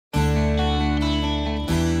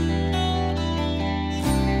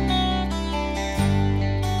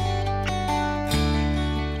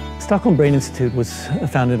Stockholm Brain Institute was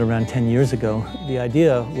founded around 10 years ago. The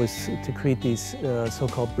idea was to create these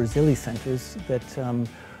so-called Brazili centers that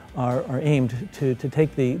are aimed to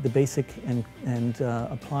take the basic and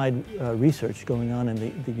applied research going on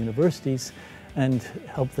in the universities and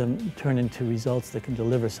help them turn into results that can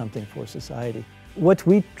deliver something for society. What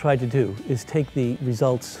we try to do is take the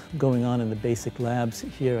results going on in the basic labs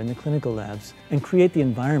here in the clinical labs and create the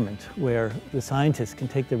environment where the scientists can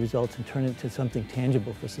take the results and turn it into something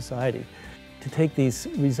tangible for society. To take these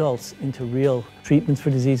results into real treatments for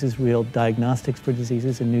diseases, real diagnostics for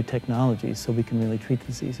diseases, and new technologies so we can really treat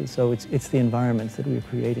diseases. So it's the environment that we're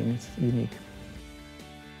creating. It's unique.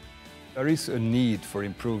 There is a need for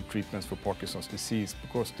improved treatments for Parkinson's disease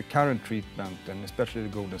because the current treatment, and especially the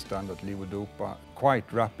golden standard levodopa,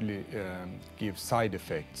 quite rapidly gives side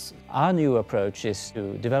effects. Our new approach is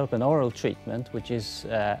to develop an oral treatment which is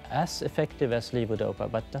as effective as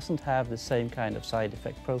levodopa but doesn't have the same kind of side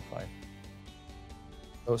effect profile.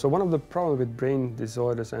 So one of the problems with brain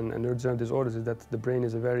disorders and neurodegenerative disorders is that the brain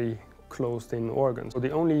is a very closed-in organ. So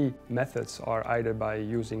the only methods are either by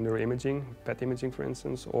using neuroimaging, PET imaging for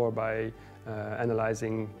instance, or by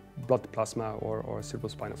analyzing blood plasma or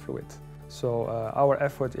cerebrospinal fluid. So our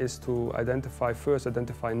effort is to first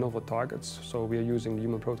identify novel targets. So we are using the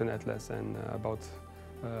Human Protein Atlas and about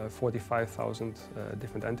 45,000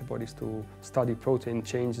 different antibodies to study protein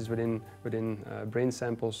changes within brain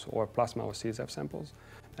samples or plasma or CSF samples.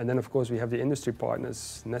 And then of course we have the industry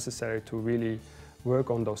partners necessary to really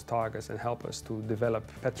work on those targets and help us to develop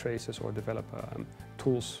PET tracers or develop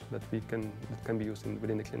tools that can be used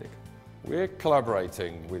within the clinic. We're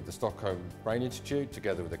collaborating with the Stockholm Brain Institute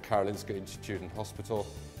together with the Karolinska Institute and Hospital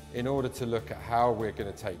in order to look at how we're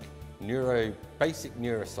going to take basic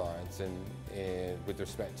neuroscience with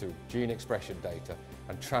respect to gene expression data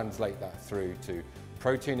and translate that through to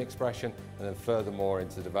protein expression and then furthermore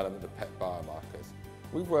into the development of PET biomarkers.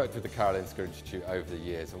 We've worked with the Karolinska Institute over the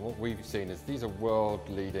years and what we've seen is these are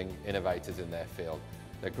world-leading innovators in their field.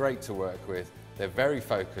 They're great to work with, they're very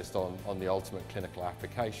focused on the ultimate clinical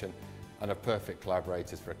application and are perfect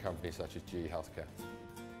collaborators for a company such as GE Healthcare.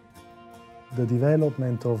 The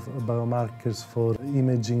development of biomarkers for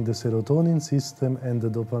imaging the serotonin system and the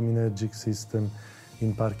dopaminergic system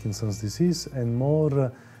in Parkinson's disease, and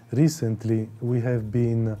more recently we have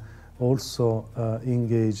been also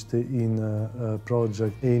engaged in a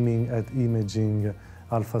project aiming at imaging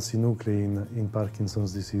alpha-synuclein in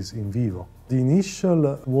Parkinson's disease in vivo. The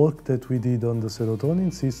initial work that we did on the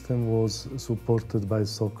serotonin system was supported by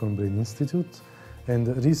Stockholm Brain Institute, and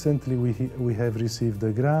recently we have received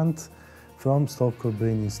a grant from Stockholm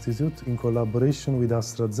Brain Institute. In collaboration with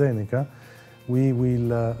AstraZeneca, we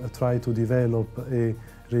will try to develop a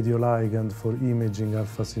radioligand for imaging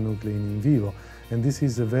alpha-synuclein in vivo. And this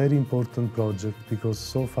is a very important project because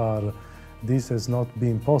so far this has not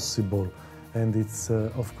been possible. And it's,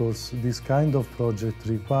 of course, this kind of project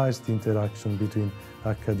requires the interaction between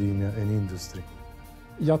academia and industry.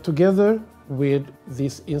 Yeah, together with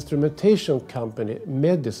this instrumentation company,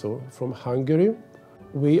 Mediso from Hungary,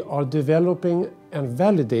 we are developing and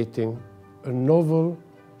validating a novel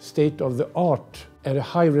state-of-the-art and a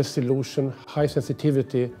high-resolution,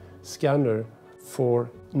 high-sensitivity scanner for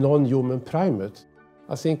non-human primates.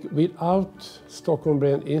 I think without Stockholm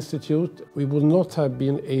Brain Institute, we would not have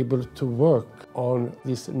been able to work on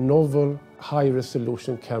this novel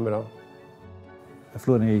high-resolution camera.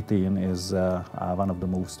 Fluorine-18 is one of the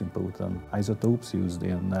most important isotopes used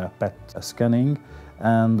in PET scanning,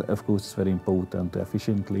 and of course it's very important to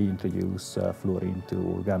efficiently introduce fluorine to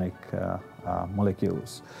organic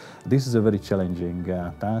molecules. This is a very challenging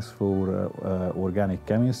task for organic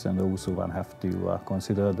chemists, and also one have to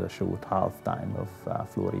consider the short half-time of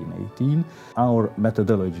fluorine-18. Our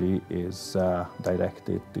methodology is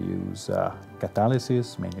directed to use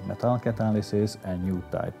catalysis, mainly metal catalysis, and new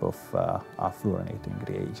type of fluorinating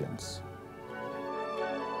reagents.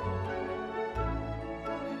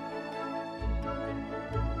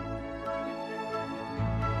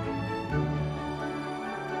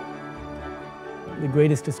 The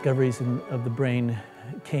greatest discoveries of the brain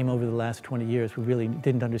came over the last 20 years. We really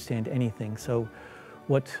didn't understand anything. So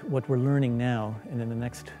what we're learning now and in the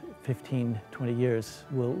next 15, 20 years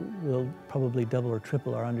will probably double or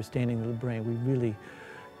triple our understanding of the brain. We really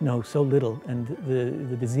know so little, and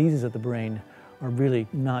the diseases of the brain are really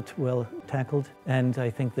not well tackled. And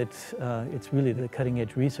I think that it's really the cutting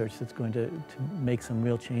edge research that's going to make some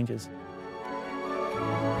real changes.